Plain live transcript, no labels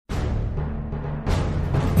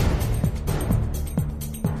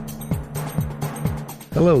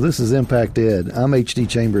Hello, this is Impact Ed. I'm H.D.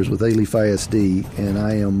 Chambers with Alief ISD, and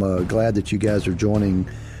I am glad that you guys are joining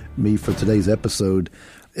me for today's episode.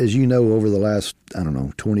 As you know, over the last,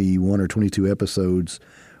 21 or 22 episodes,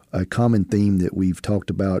 a common theme that we've talked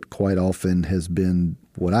about quite often has been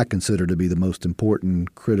what I consider to be the most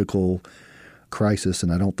important critical crisis,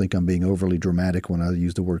 and I don't think I'm being overly dramatic when I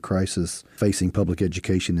use the word crisis, facing public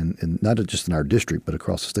education, and not just in our district, but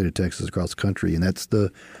across the state of Texas, across the country, and that's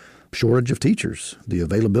the shortage of teachers, the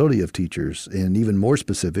availability of teachers, and even more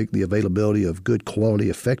specific, the availability of good quality,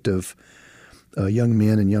 effective young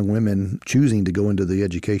men and young women choosing to go into the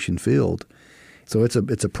education field. So it's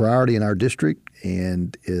a priority in our district,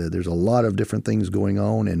 and there's a lot of different things going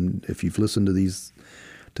on. And if you've listened to these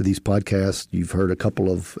podcasts, you've heard a couple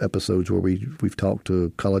of episodes where we've talked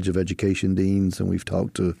to College of Education deans, and we've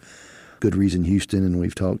talked to Good Reason Houston, and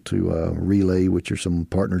we've talked to Relay, which are some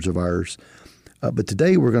partners of ours. But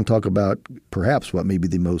today we're going to talk about perhaps what may be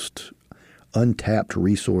the most untapped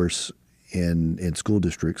resource in school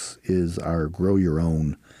districts is our Grow Your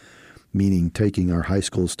Own, meaning taking our high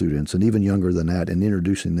school students and even younger than that and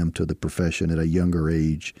introducing them to the profession at a younger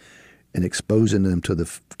age and exposing them to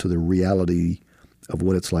the reality of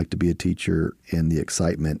what it's like to be a teacher and the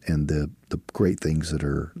excitement and the great things that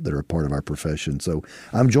are a part of our profession. So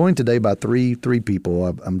I'm joined today by three people.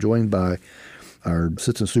 I'm joined by our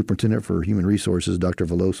Assistant Superintendent for Human Resources, Dr.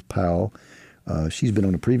 Veloz Powell. She's been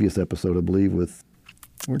on a previous episode, I believe, who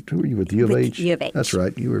were you, with U of H? U of H. That's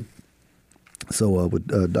right. You were with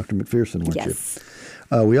Dr. McPherson, weren't yes.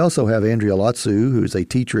 you? We also have Andrea Latsu, who is a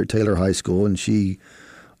teacher at Taylor High School, and she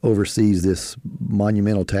oversees this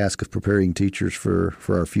monumental task of preparing teachers for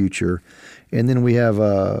our future. And then we have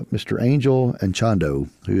Mr. Angel Anchondo,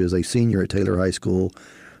 who is a senior at Taylor High School,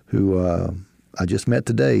 who I just met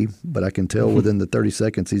today, but I can tell within the 30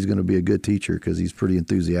 seconds he's going to be a good teacher because he's pretty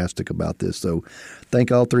enthusiastic about this. So thank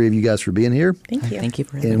all three of you guys for being here. Thank you. Thank you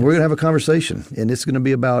for having us. And we're going to have a conversation, and it's going to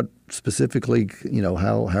be about specifically,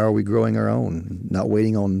 how are we growing our own, not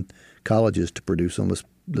waiting on colleges to produce them.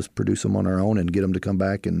 Let's produce them on our own and get them to come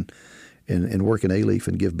back and work in Alief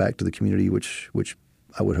and give back to the community, which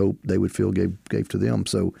I would hope they would feel gave to them.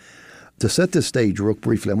 So to set this stage real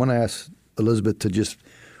briefly, I'm going to ask Elizabeth to just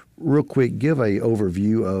real quick give a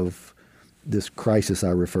overview of this crisis I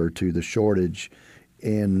referred to, the shortage,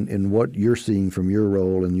 and what you're seeing from your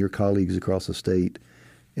role and your colleagues across the state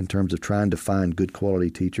in terms of trying to find good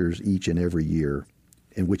quality teachers each and every year,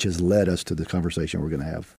 and which has led us to the conversation we're going to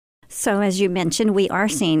have. So as you mentioned, we are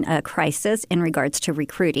seeing a crisis in regards to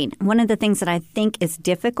recruiting. One of the things that I think is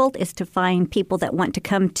difficult is to find people that want to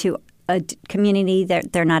come to a community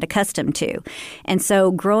that they're not accustomed to. And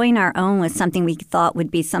so growing our own was something we thought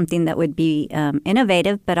would be something that would be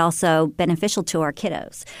innovative, but also beneficial to our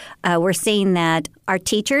kiddos. We're seeing that our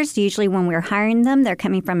teachers, usually when we're hiring them, they're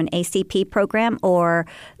coming from an ACP program or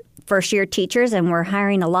first-year teachers, and we're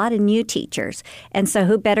hiring a lot of new teachers. And so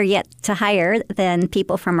who better yet to hire than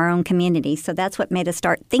people from our own community? So that's what made us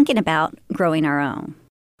start thinking about growing our own.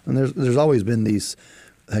 And there's always been these,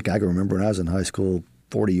 heck, I can remember when I was in high school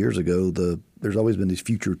 40 years ago, there's always been these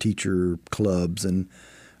future teacher clubs, and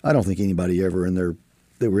I don't think anybody ever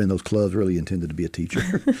that were in those clubs really intended to be a teacher.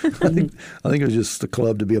 I think it was just a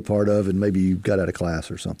club to be a part of, and maybe you got out of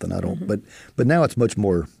class or something. I don't, but now it's much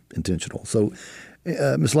more intentional. So,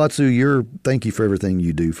 Ms. Latsu, thank you for everything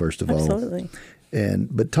you do, first of all. Absolutely.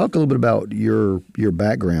 But talk a little bit about your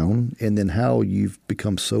background and then how you've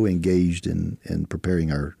become so engaged in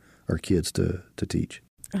preparing our kids to teach.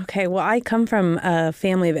 Okay, well, I come from a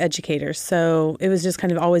family of educators, so it was just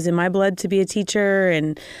kind of always in my blood to be a teacher.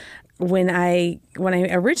 And when I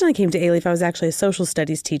originally came to Alief, I was actually a social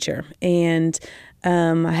studies teacher, and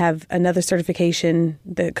I have another certification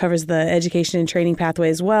that covers the education and training pathway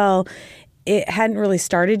as well. It hadn't really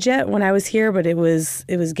started yet when I was here, but it was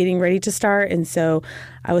getting ready to start, and so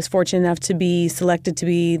I was fortunate enough to be selected to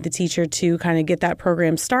be the teacher to kind of get that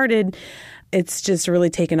program started. It's just really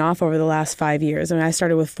taken off over the last 5 years. I mean, I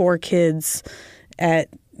started with 4 kids at,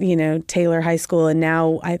 Taylor High School, and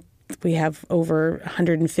now we have over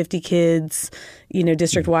 150 kids,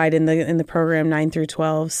 district-wide in the program 9 through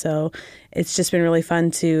 12. So it's just been really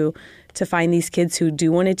fun to find these kids who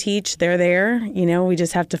do want to teach. They're there. We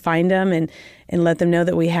just have to find them and let them know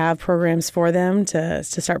that we have programs for them to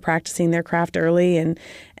start practicing their craft early and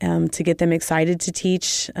to get them excited to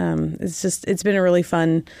teach. It's been a really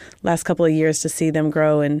fun last couple of years to see them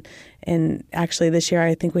grow. And actually this year,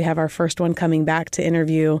 I think we have our first one coming back to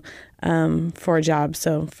interview for a job.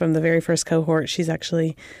 So from the very first cohort, she's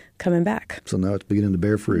actually coming back. So now it's beginning to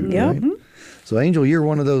bear fruit, yep. right? So, Angel, you're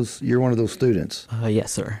one of those students.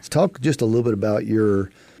 Yes, sir. Let's talk just a little bit about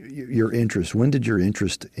your interest. When did your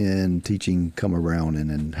interest in teaching come around,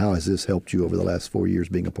 and how has this helped you over the last 4 years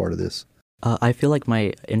being a part of this? I feel like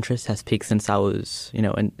my interest has peaked since I was,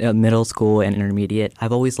 in middle school and intermediate.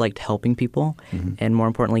 I've always liked helping people, and more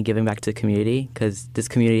importantly, giving back to the community, because this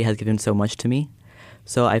community has given so much to me.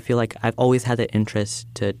 So I feel like I've always had the interest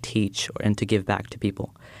to teach and to give back to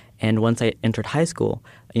people. And once I entered high school,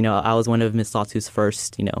 I was one of Miss Lotsu's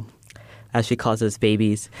first, as she calls us,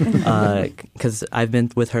 babies, because I've been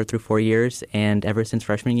with her through 4 years, and ever since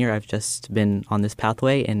freshman year, I've just been on this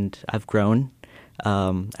pathway, and I've grown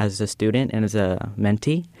as a student and as a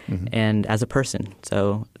mentee and as a person.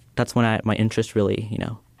 So that's when my interest really,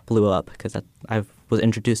 blew up, because I was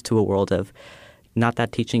introduced to a world of not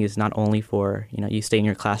that teaching is not only for, you stay in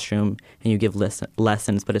your classroom and you give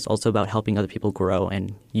lessons, but it's also about helping other people grow,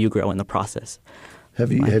 and you grow in the process.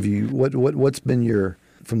 What's been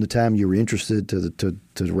from the time you were interested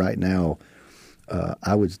to right now?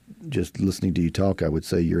 I was just listening to you talk. I would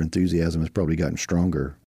say your enthusiasm has probably gotten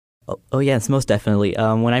stronger. Oh yes, most definitely.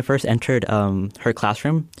 When I first entered her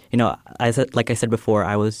classroom, like I said before,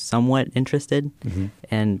 I was somewhat interested,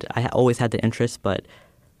 and I always had the interest, but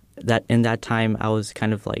that in that time I was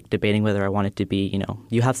kind of like debating whether I wanted to be,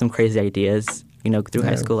 you have some crazy ideas, through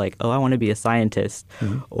high school, like, I want to be a scientist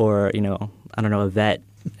or, I don't know, a vet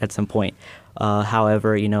at some point.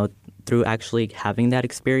 However, through actually having that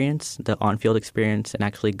experience, the on-field experience, and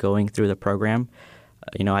actually going through the program,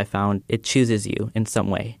 I found it chooses you in some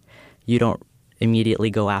way. You don't immediately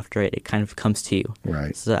go after it. It kind of comes to you.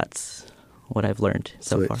 Right. So that's what I've learned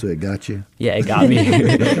so far. So it got you? Yeah, it got me.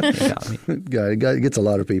 It got me. It gets a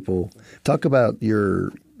lot of people. Talk about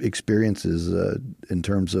your experiences in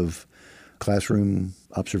terms of classroom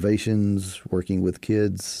observations, working with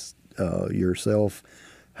kids, yourself.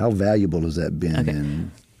 How valuable has that been? Okay.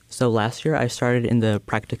 So last year I started in the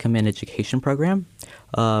Practicum in Education program,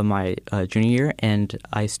 my junior year, and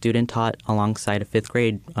I student taught alongside a 5th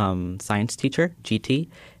grade science teacher, GT.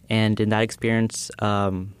 And in that experience,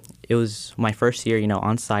 it was my first year,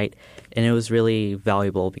 on site, and it was really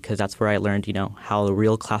valuable because that's where I learned, how the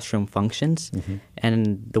real classroom functions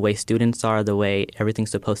and the way students are, the way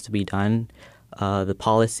everything's supposed to be done, the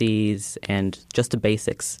policies, and just the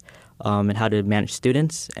basics, and how to manage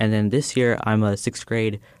students. And then this year, I'm a 6th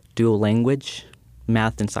grade dual language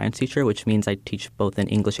math and science teacher, which means I teach both in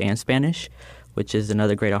English and Spanish, which is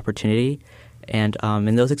another great opportunity. And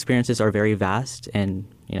those experiences are very vast and,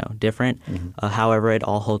 different. However, it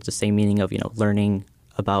all holds the same meaning of, learning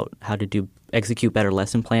about how to execute better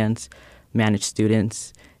lesson plans, manage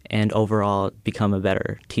students, and overall become a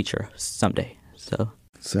better teacher someday. So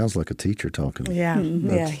sounds like a teacher talking. Yeah,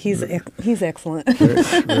 he's excellent.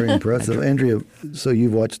 Very, very impressive. Andrea, so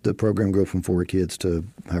you've watched the program grow from 4 kids to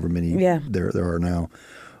however many there are now.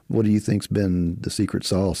 What do you think's been the secret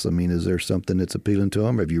sauce? I mean, is there something that's appealing to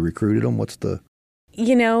them? Have you recruited them? What's the...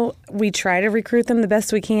 we try to recruit them the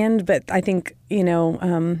best we can, but I think,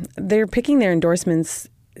 they're picking their endorsements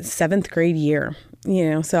 7th grade year.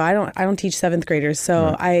 So I don't teach 7th graders.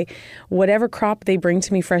 So whatever crop they bring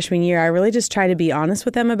to me freshman year, I really just try to be honest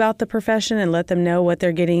with them about the profession and let them know what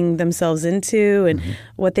they're getting themselves into and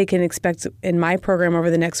what they can expect in my program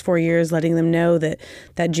over the next 4 years, letting them know that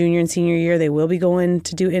junior and senior year, they will be going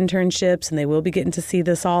to do internships and they will be getting to see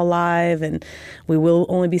this all live, and we will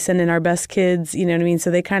only be sending our best kids, you know what I mean?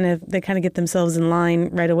 So they kind of get themselves in line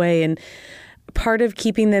right away. And part of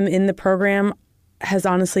keeping them in the program has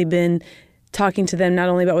honestly been talking to them not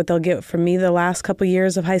only about what they'll get from me the last couple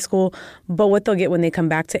years of high school, but what they'll get when they come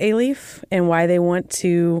back to Alief and why they want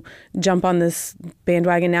to jump on this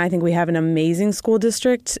bandwagon. Now I think we have an amazing school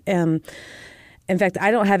district. In fact,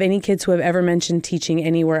 I don't have any kids who have ever mentioned teaching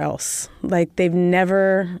anywhere else. Like, they've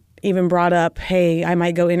never even brought up, hey, I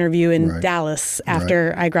might go interview in Dallas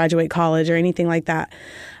after I graduate college or anything like that.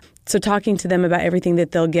 So talking to them about everything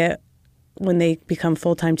that they'll get when they become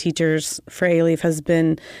full-time teachers for Alief has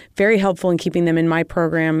been very helpful in keeping them in my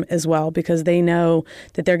program as well, because they know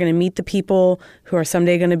that they're going to meet the people who are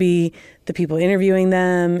someday going to be the people interviewing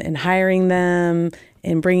them and hiring them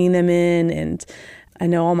and bringing them in. And I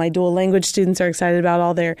know all my dual language students are excited about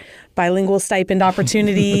all their bilingual stipend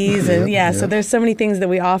opportunities. And so there's so many things that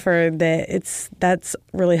we offer that's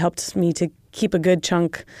really helped me to keep a good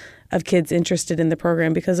chunk of kids interested in the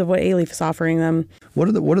program because of what Alief is offering them. What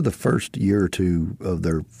are the first year or two of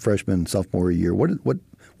their freshman, sophomore year? What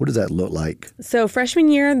does that look like? So freshman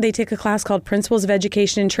year, they take a class called Principles of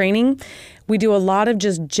Education and Training. We do a lot of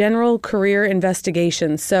just general career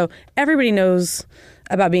investigations. So everybody knows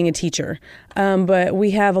about being a teacher, but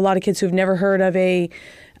we have a lot of kids who've never heard of a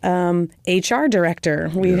HR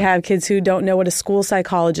director. We have kids who don't know what a school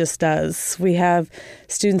psychologist does. We have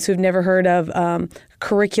students who've never heard of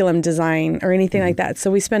curriculum design or anything like that. So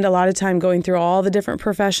we spend a lot of time going through all the different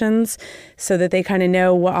professions so that they kind of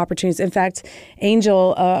know what opportunities. In fact,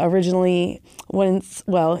 Angel originally,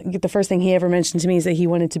 the first thing he ever mentioned to me is that he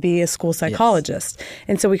wanted to be a school psychologist. Yes.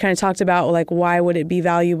 And so we kind of talked about like why would it be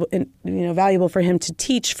valuable for him to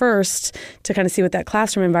teach first to kind of see what that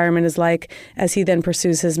classroom environment is like as he then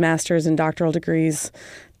pursues his master's and doctoral degrees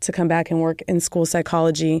to come back and work in school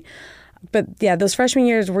psychology. But yeah, those freshman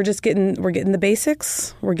years, we're getting the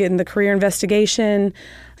basics, we're getting the career investigation,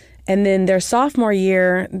 and then their sophomore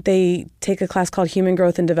year, they take a class called Human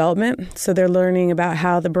Growth and Development. So they're learning about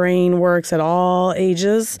how the brain works at all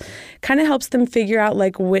ages. Kind of helps them figure out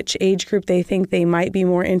like which age group they think they might be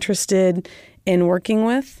more interested in working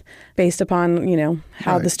with based upon,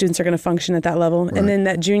 how the students are going to function at that level. Right. And then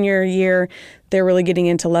that junior year, they're really getting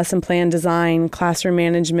into lesson plan design, classroom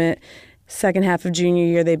management. Second half of junior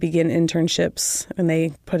year, they begin internships, and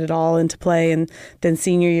they put it all into play. And then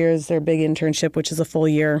senior year is their big internship, which is a full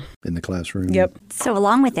year. In the classroom. Yep. So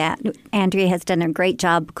along with that, Andrea has done a great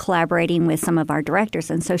job collaborating with some of our directors.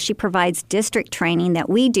 And so she provides district training that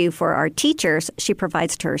we do for our teachers, she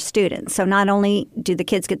provides to her students. So not only do the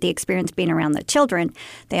kids get the experience being around the children,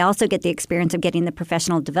 they also get the experience of getting the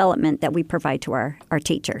professional development that we provide to our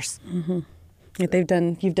teachers. Mm-hmm.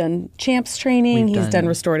 You've done CHAMPS training. He's done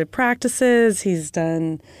restorative practices. He's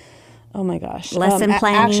done, lesson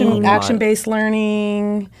planning, action-based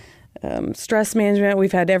learning, stress management.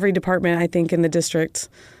 We've had every department, I think, in the district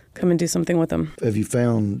come and do something with them. Have you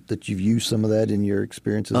found that you've used some of that in your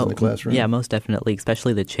experiences in the classroom? Yeah, most definitely,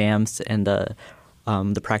 especially the CHAMPS and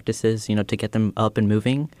the practices, to get them up and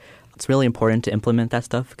moving. It's really important to implement that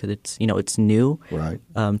stuff because it's new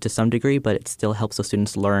to some degree, but it still helps the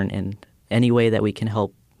students learn, and any way that we can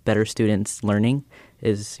help better students learning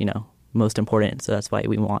is, most important. So that's why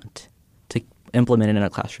we want to implement it in our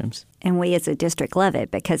classrooms. And we as a district love it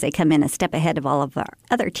because they come in a step ahead of all of our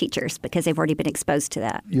other teachers because they've already been exposed to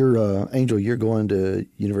that. Angel, you're going to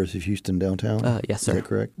University of Houston downtown? Yes, sir. Is that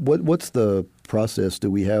correct? What's the process do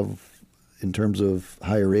we have in terms of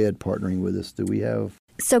higher ed partnering with us? Do we have?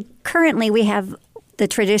 So currently we have the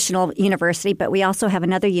traditional university, but we also have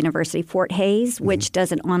another university, Fort Hays, which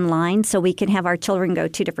does it online. So we can have our children go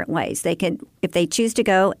two different ways. They could, if they choose to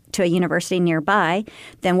go to a university nearby,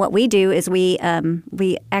 then what we do is we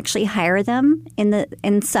actually hire them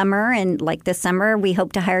in summer. And like this summer, we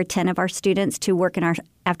hope to hire 10 of our students to work in our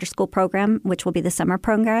after-school program, which will be the summer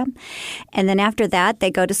program. And then after that, they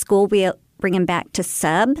go to school. We bring them back to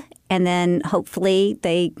sub, and then hopefully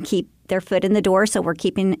they keep their foot in the door, so we're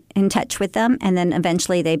keeping in touch with them. And then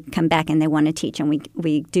eventually they come back and they want to teach, and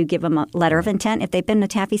we do give them a letter of intent. If they've been a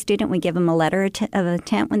Taffy student, we give them a letter of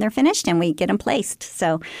intent when they're finished, and we get them placed.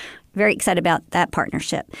 So very excited about that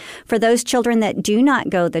partnership. For those children that do not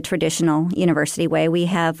go the traditional university way, we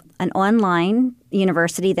have an online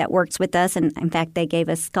university that works with us. And in fact, they gave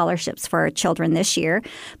us scholarships for our children this year.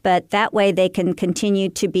 But that way they can continue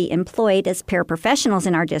to be employed as paraprofessionals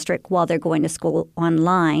in our district while they're going to school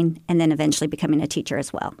online and then eventually becoming a teacher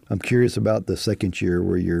as well. I'm curious about the second year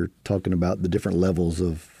where you're talking about the different levels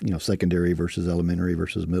of, secondary versus elementary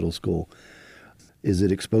versus middle school. Is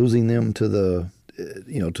it exposing them to the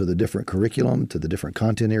different curriculum, to the different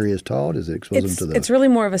content areas taught? Is it exposing them to the... It's really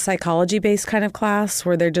more of a psychology-based kind of class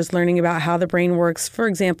where they're just learning about how the brain works. For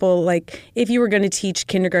example, like if you were going to teach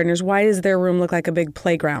kindergartners, why does their room look like a big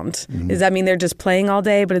playground? Mm-hmm. Does that mean they're just playing all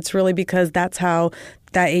day? But it's really because that's how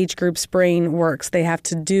that age group's brain works. They have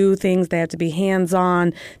to do things. They have to be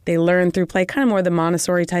hands-on. They learn through play, kind of more the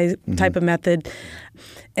Montessori type of method.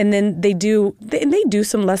 And then they do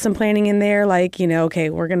some lesson planning in there, like, okay,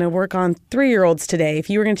 we're going to work on 3-year-olds today. If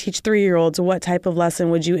you were going to teach 3-year-olds, what type of lesson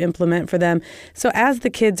would you implement for them? So as the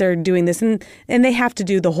kids are doing this, and they have to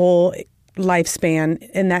do the whole lifespan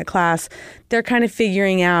in that class, they're kind of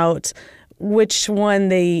figuring out which one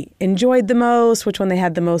they enjoyed the most, which one they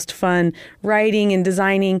had the most fun writing and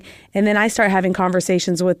designing. And then I start having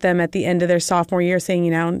conversations with them at the end of their sophomore year saying,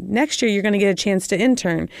 next year you're going to get a chance to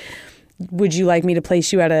intern. Would you like me to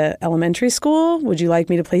place you at an elementary school? Would you like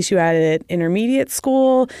me to place you at an intermediate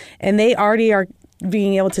school? And they already are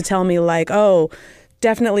being able to tell me like, oh,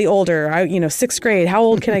 definitely older. 6th grade. How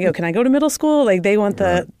old can I go? Can I go to middle school? Like they want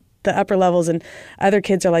the upper levels, and other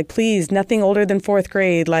kids are like, please, nothing older than 4th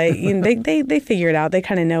grade. Like they figure it out. They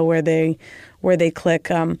kind of know where they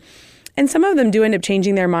click. And some of them do end up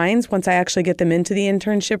changing their minds once I actually get them into the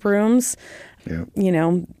internship rooms.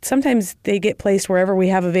 Yeah. Sometimes they get placed wherever we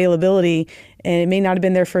have availability, and it may not have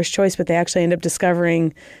been their first choice, but they actually end up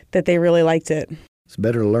discovering that they really liked it. It's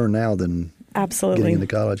better to learn now than Absolutely. getting into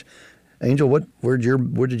college. Angel, where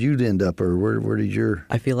did you end up, or where did your?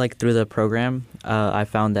 I feel like through the program, I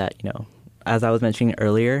found that, as I was mentioning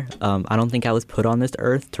earlier, I don't think I was put on this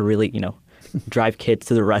earth to really, drive kids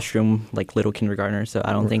to the restroom like little kindergartners. So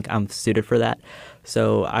I don't think I'm suited for that.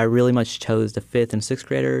 So I really much chose the 5th and 6th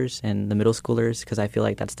graders and the middle schoolers because I feel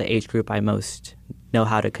like that's the age group I most know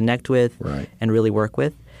how to connect with and really work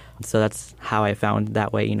with. So that's how I found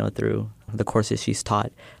that way, through the courses she's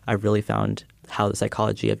taught. I really found how the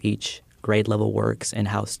psychology of each grade level works and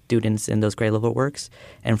how students in those grade level works.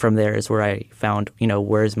 And from there is where I found,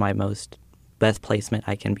 where's my best placement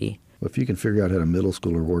I can be. Well, if you can figure out how a middle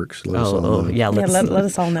schooler works, let us all know. Yeah, let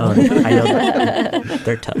us all know. I know that.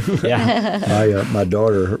 They're tough. Yeah. My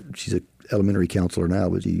daughter, she's an elementary counselor now,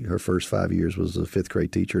 but her first 5 years was a 5th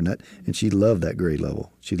grade teacher, and she loved that grade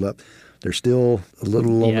level. They're still a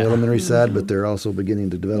little on the elementary side, but they're also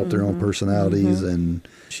beginning to develop their own personalities, and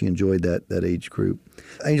she enjoyed that age group.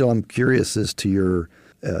 Angel, I'm curious as to your,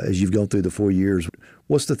 as you've gone through the 4 years,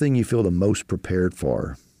 what's the thing you feel the most prepared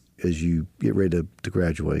for as you get ready to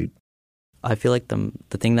graduate? I feel like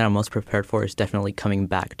the thing that I'm most prepared for is definitely coming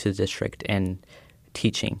back to the district and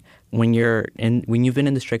teaching. When you've been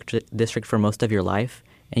in the district for most of your life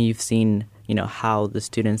and you've seen, how the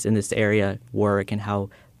students in this area work and how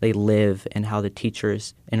they live and how the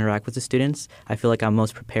teachers interact with the students, I feel like I'm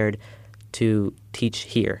most prepared to teach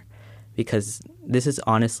here because this is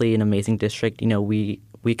honestly an amazing district.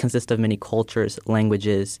 We consist of many cultures,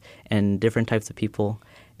 languages, and different types of people.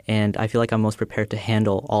 And I feel like I'm most prepared to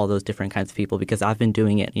handle all those different kinds of people because I've been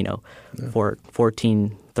doing it, for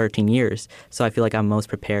 14, 13 years. So I feel like I'm most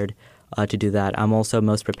prepared to do that. I'm also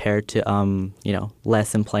most prepared to,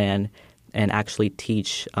 lesson plan and actually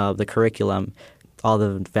teach the curriculum, all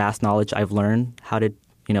the vast knowledge I've learned, how to,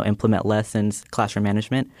 implement lessons, classroom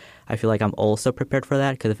management. I feel like I'm also prepared for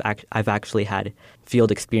that because I've actually had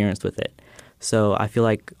field experience with it. So I feel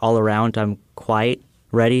like all around I'm quite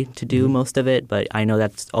ready to do most of it, but I know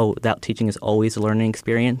that teaching is always a learning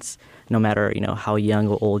experience, no matter how young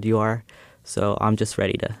or old you are. So I'm just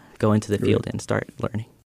ready to go into the field and start learning.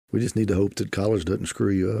 We just need to hope that college doesn't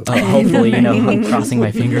screw you up. Hopefully, I'm crossing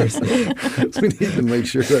my fingers. We need to make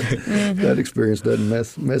sure that experience doesn't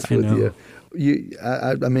mess with you.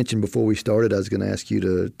 I mentioned before we started, I was going to ask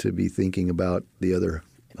you to be thinking about the other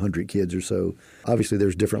 100 kids or so. Obviously,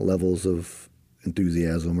 there's different levels of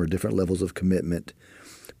enthusiasm or different levels of commitment.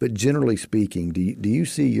 But generally speaking, do you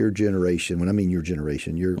see your generation, when I mean your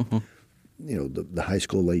generation, the high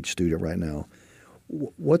school age student right now,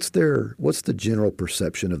 what's the general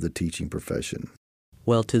perception of the teaching profession?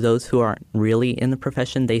 Well, to those who aren't really in the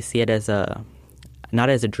profession, they see it as not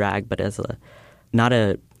as a drag, but as not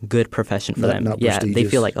a good profession for them. Not they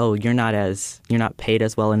feel like, you're not paid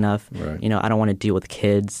as well enough. Right. I don't want to deal with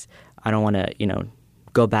kids. I don't want to,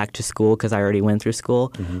 go back to school because I already went through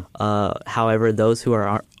school. However, those who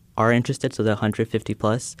are interested, so the 150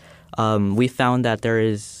 plus, we found that there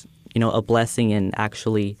is, a blessing in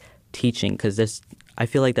actually teaching because I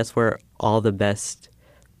feel like that's where all the best,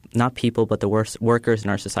 not people, but the worst workers in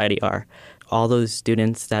our society are. All those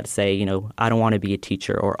students that say, I don't want to be a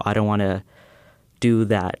teacher or I don't want to do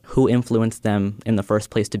that, who influenced them in the first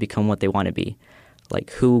place to become what they want to be?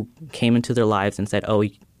 Like who came into their lives and said,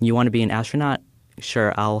 you want to be an astronaut?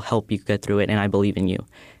 Sure, I'll help you get through it, and I believe in you.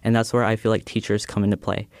 And that's where I feel like teachers come into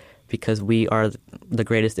play because we are the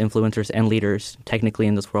greatest influencers and leaders technically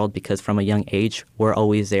in this world because from a young age, we're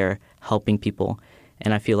always there helping people.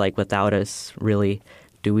 And I feel like without us, really,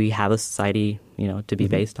 do we have a society, to be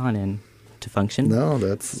based on and to function? No,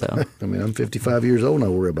 I'm 55 years old and I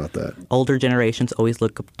worry about that. Older generations always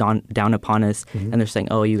look down upon us and they're saying,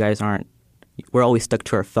 you guys we're always stuck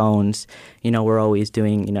to our phones. We're always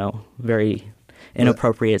doing, very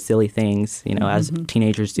inappropriate, silly things, as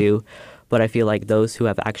teenagers do. But I feel like those who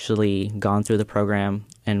have actually gone through the program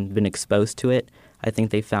and been exposed to it, I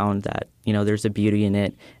think they found that, there's a beauty in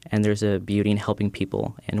it and there's a beauty in helping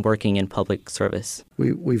people and working in public service.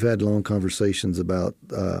 We've had long conversations about,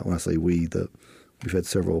 when I say we've had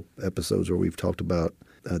several episodes where we've talked about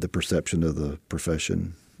the perception of the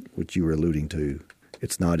profession, which you were alluding to.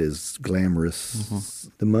 It's not as glamorous.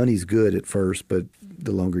 The money's good at first, but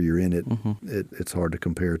the longer you're in it, it's hard to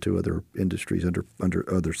compare to other industries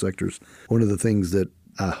under other sectors. One of the things that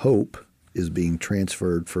I hope is being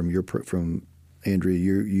transferred from Andrea,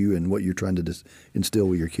 you and what you're trying to instill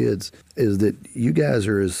with your kids, is that you guys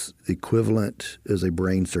are as equivalent as a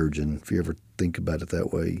brain surgeon, if you ever think about it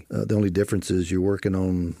that way. The only difference is you're working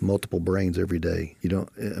on multiple brains every day.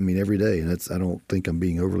 Every day. And I don't think I'm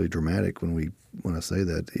being overly dramatic when I say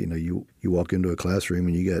that. You walk into a classroom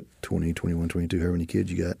and you got 20, 21, 22, however many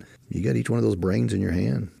kids you got each one of those brains in your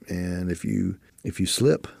hand. And if you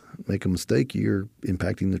slip, make a mistake, you're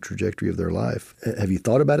impacting the trajectory of their life. Have you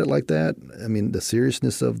thought about it like that? I mean, the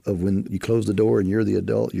seriousness of when you close the door and you're the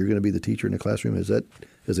adult, you're going to be the teacher in the classroom. Is that,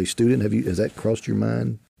 as a student, has that crossed your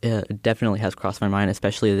mind? It definitely has crossed my mind,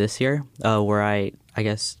 especially this year, where I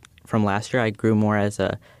guess from last year I grew more as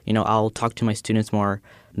I'll talk to my students more,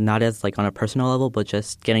 not as like on a personal level, but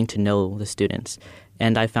just getting to know the students.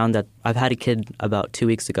 And I found that I've had a kid about 2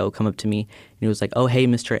 weeks ago come up to me and he was like, "Oh, hey,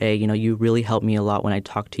 Mr. A, you really helped me a lot when I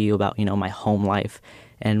talk to you about, my home life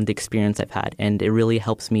and the experience I've had. And it really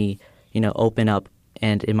helps me, open up,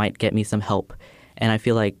 and it might get me some help." And I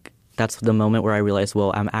feel like that's the moment where I realized,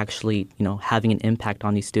 well, I'm actually, having an impact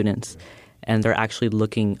on these students. And they're actually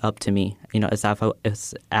looking up to me, as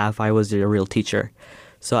if I was a real teacher.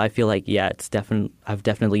 So I feel like, I've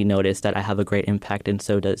definitely noticed that I have a great impact, and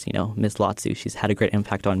so does, Ms. Latsu. She's had a great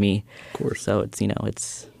impact on me. Of course. So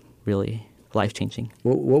it's really life-changing.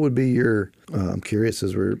 What would be your, I'm curious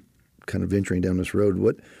as we're kind of venturing down this road,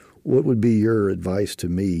 what would be your advice to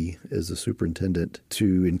me as a superintendent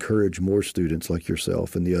to encourage more students like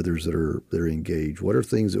yourself and the others that are engaged? What are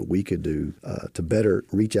things that we could do to better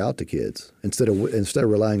reach out to kids instead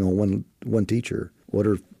of relying on one teacher? What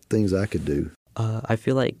are things I could do? I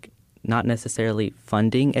feel like not necessarily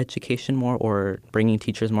funding education more or bringing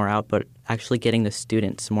teachers more out, but actually getting the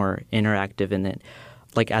students more interactive in it.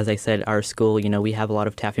 Like, as I said, our school, we have a lot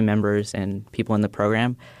of TAFE members and people in the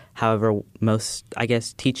program. However, most, I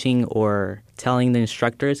guess, teaching or telling the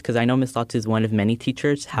instructors, because I know Ms. Latsu is one of many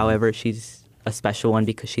teachers. However, she's a special one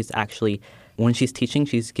because she's actually, when she's teaching,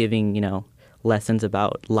 she's giving, lessons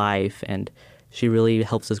about life, and she really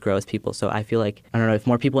helps us grow as people. So I feel like, I don't know, if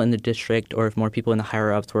more people in the district or if more people in the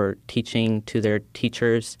higher-ups were teaching to their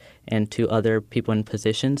teachers and to other people in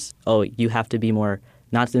positions, you have to be more,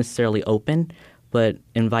 not necessarily open, but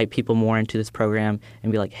invite people more into this program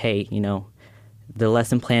and be like, hey, the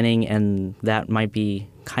lesson planning, and that might be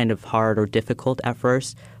kind of hard or difficult at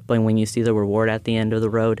first, but when you see the reward at the end of the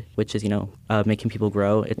road, which is, making people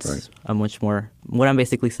grow, it's right. A much more, what I'm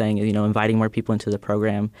basically saying is, inviting more people into the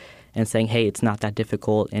program and saying, hey, it's not that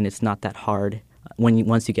difficult and it's not that hard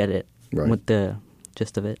once you get it, right. with the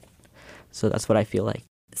gist of it. So that's what I feel like.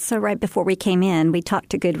 So right before we came in, we talked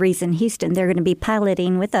to Good Reason Houston. They're going to be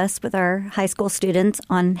piloting with us, with our high school students,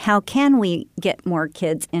 on how can we get more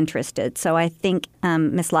kids interested. So I think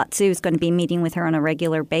Ms. Latsu is going to be meeting with her on a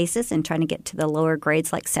regular basis and trying to get to the lower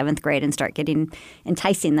grades, like 7th grade, and start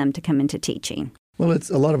enticing them to come into teaching. Well,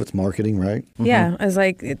 a lot of it's marketing, right? Mm-hmm. Yeah, I was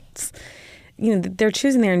like, it's, they're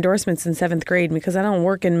choosing their endorsements in 7th grade because I don't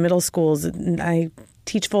work in middle schools. I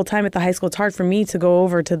teach full time at the high school. It's hard for me to go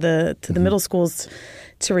over to the middle schools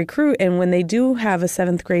to recruit. And when they do have a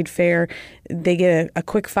 7th grade fair, they get a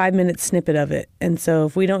quick 5-minute snippet of it. And so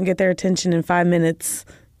if we don't get their attention in 5 minutes,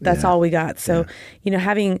 that's all we got. So,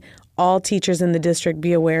 having all teachers in the district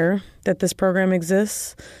be aware that this program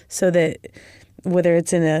exists, so that whether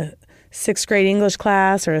it's in a 6th grade English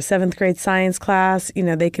class or a 7th grade science class,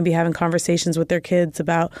 they can be having conversations with their kids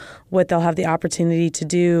about what they'll have the opportunity to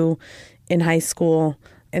do in high school,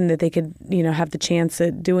 and that they could, have the chance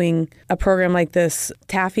at doing a program like this.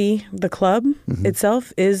 TAFE, the club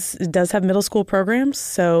itself, does have middle school programs.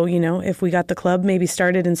 So, if we got the club maybe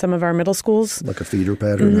started in some of our middle schools. Like a feeder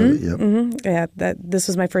pattern of it, yep. Mm-hmm. Yeah, this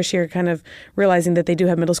was my first year kind of realizing that they do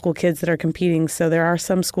have middle school kids that are competing. So there are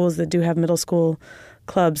some schools that do have middle school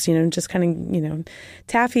clubs, just kind of,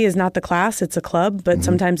 TAFE is not the class, it's a club, but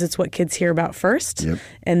sometimes it's what kids hear about first. Yep.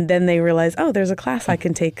 And then they realize, there's a class I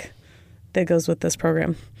can take that goes with this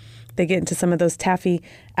program. They get into some of those TAFE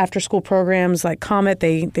after-school programs like Comet.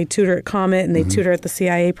 They tutor at Comet, and they tutor at the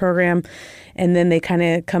CIA program. And then they kind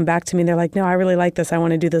of come back to me and they're like, no, I really like this. I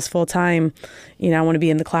want to do this full-time. I want to be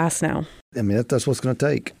in the class now. I mean, that's what's going to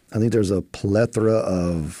take. I think there's a plethora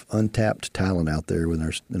of untapped talent out there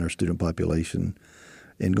in our student population.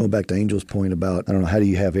 And going back to Angel's point about, I don't know, how do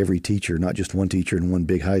you have every teacher, not just one teacher in one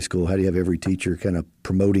big high school, how do you have every teacher kind of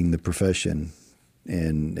promoting the profession?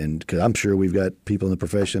 And because I'm sure we've got people in the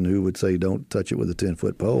profession who would say, don't touch it with a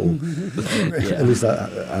 10-foot pole. At least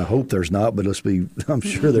I hope there's not, but I'm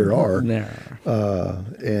sure there are.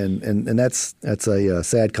 And that's a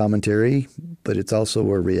sad commentary, but it's also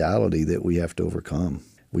a reality that we have to overcome.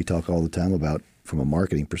 We talk all the time about from a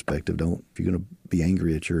marketing perspective, if you're going to be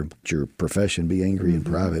angry at your profession, be angry in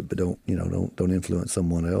private, but don't influence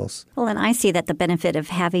someone else. Well, and I see that the benefit of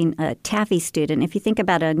having a TAFE student, if you think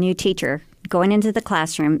about a new teacher going into the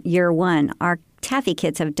classroom year one, our TAFE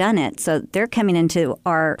kids have done it. So they're coming into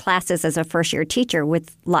our classes as a first-year teacher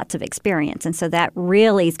with lots of experience. And so that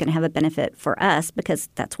really is going to have a benefit for us because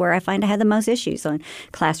that's where I find I have the most issues on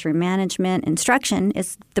classroom management. Instruction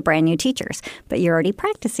is the brand new teachers, but you're already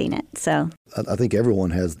practicing it. So I think everyone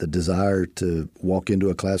has the desire to walk into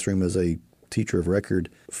a classroom as a teacher of record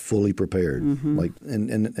fully prepared.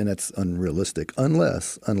 And that's unrealistic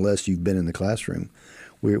unless you've been in the classroom.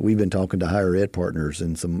 We've been talking to higher ed partners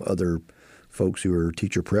and some other folks who are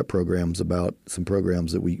teacher prep programs about some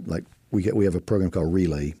programs that we have a program called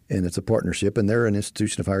Relay, and it's a partnership, and they're an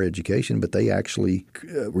institution of higher education, but they actually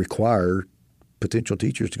require potential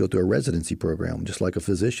teachers to go through a residency program, just like a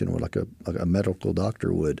physician would, like a medical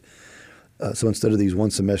doctor would. So instead of these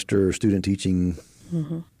one semester student teaching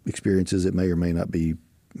experiences that may or may not be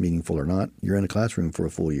meaningful or not, you're in a classroom for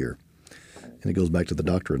a full year. And it goes back to the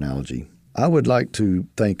doctor analogy. I would like to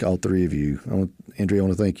thank all three of you. Andrea, I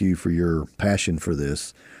want to thank you for your passion for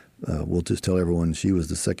this. We'll just tell everyone she was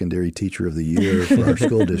the secondary teacher of the year for our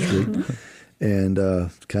school district, and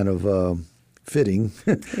kind of fitting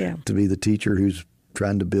to be the teacher who's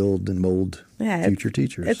trying to build and mold future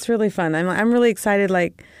teachers. It's really fun. I'm really excited.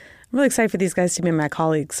 I'm really excited for these guys to be my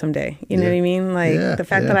colleagues someday. You know what I mean? The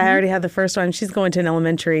fact that I already had the first one. She's going to an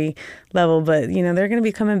elementary level, but they're going to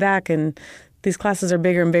be coming back, and these classes are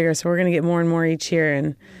bigger and bigger, so we're going to get more and more each year,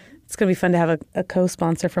 and it's going to be fun to have a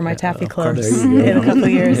co-sponsor for my TAFE clubs in a couple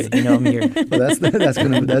of years. I'm here. Well,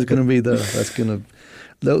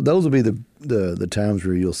 those will be the times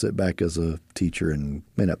where you'll sit back as a teacher and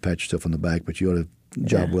may not pat yourself on the back, but you ought to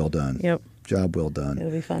job well done. Yep. Job well done.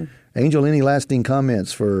 It'll be fun. Angel, any lasting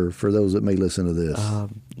comments for those that may listen to this?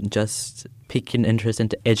 Just pique an interest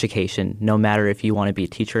into education, no matter if you want to be a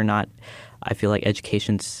teacher or not. I feel like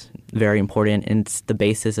education's very important, and it's the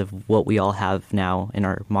basis of what we all have now in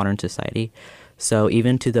our modern society. So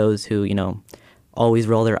even to those who, always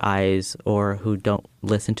roll their eyes or who don't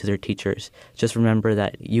listen to their teachers, just remember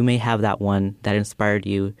that you may have that one that inspired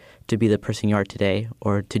you to be the person you are today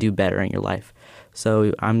or to do better in your life.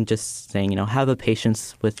 So I'm just saying, have a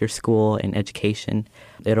patience with your school and education.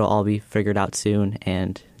 It'll all be figured out soon,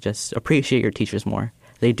 and just appreciate your teachers more.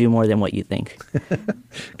 They do more than what you think.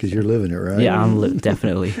 Because you're living it, right? Yeah, I'm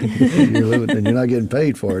definitely. You're living, and you're not getting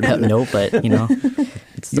paid for it. No, but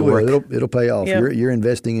it's the work. It'll pay off. Yep. You're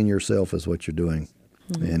investing in yourself is what you're doing,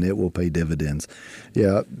 and it will pay dividends.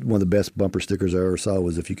 Yeah, one of the best bumper stickers I ever saw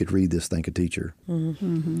was "If you could read this, thank a teacher."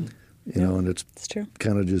 And it's true.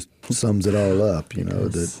 Kind of just sums it all up.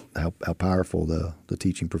 That how powerful the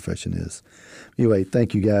teaching profession is. Anyway,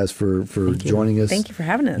 thank you guys for joining us. Thank you for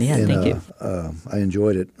having us. Yeah, thank you. I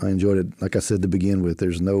enjoyed it. Like I said to begin with,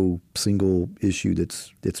 there's no single issue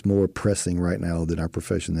that's more pressing right now than our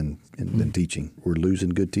profession than teaching. We're losing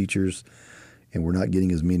good teachers, and we're not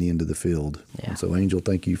getting as many into the field. Yeah. And so, Angel,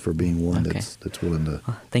 thank you for being one that's willing to.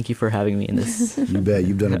 Thank you for having me in this. You bet.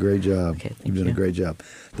 You've done a great job. Okay, You've done a great job.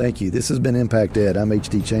 Thank you. This has been Impact Ed. I'm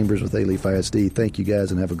H.D. Chambers with Alief ISD. Thank you,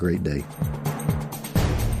 guys, and have a great day.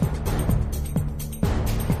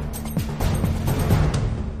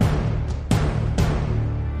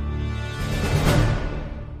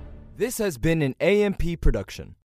 This has been an AMP production.